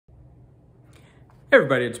Hey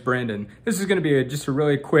everybody, it's Brandon. This is going to be just a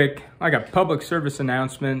really quick, like a public service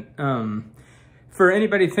announcement for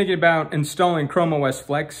anybody thinking about installing Chrome OS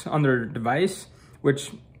Flex on their device,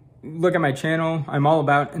 which, look at my channel, I'm all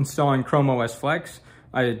about installing Chrome OS Flex.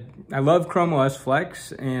 I love Chrome OS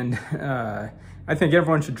Flex, and I think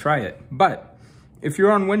everyone should try it. But if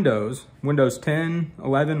you're on Windows 10,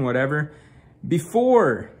 11, whatever,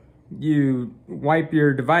 before you wipe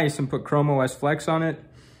your device and put Chrome OS Flex on it,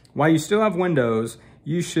 while you still have Windows,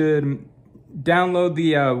 you should download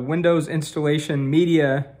the Windows Installation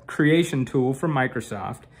Media Creation tool from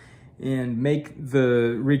Microsoft and make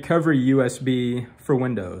the recovery USB for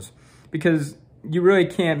Windows, because you really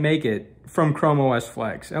can't make it from Chrome OS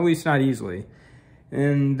Flex, at least not easily.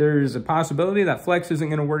 And there's a possibility that Flex isn't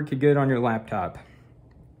going to work good on your laptop.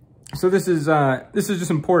 So this is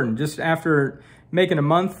just important. Just after making a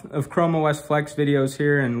month of Chrome OS Flex videos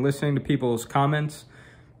here and listening to people's comments,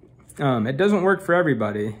 it doesn't work for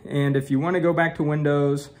everybody. And if you want to go back to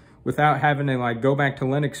Windows without having to like go back to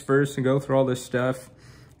Linux first and go through all this stuff,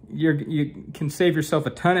 you can save yourself a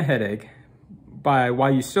ton of headache by, while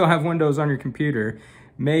you still have Windows on your computer,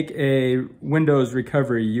 make a Windows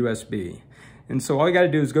recovery USB. And so all you got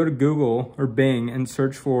to do is go to Google or Bing and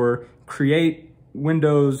search for Create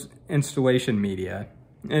Windows Installation Media.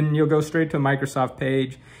 And you'll go straight to a Microsoft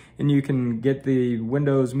page, and you can get the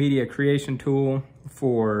Windows Media Creation tool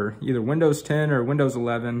for either Windows 10 or Windows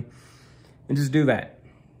 11, and just do that.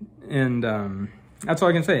 And that's all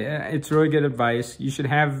I can say. It's really good advice. You should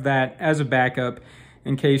have that as a backup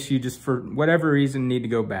in case you just, for whatever reason, need to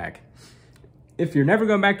go back. If you're never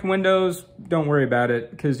going back to Windows, don't worry about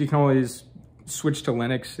it, because you can always switch to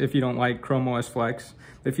Linux if you don't like Chrome OS Flex.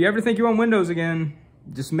 But if you ever think you want Windows again,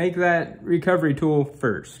 just make that recovery tool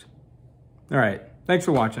first. All right, thanks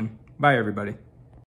for watching. Bye, everybody.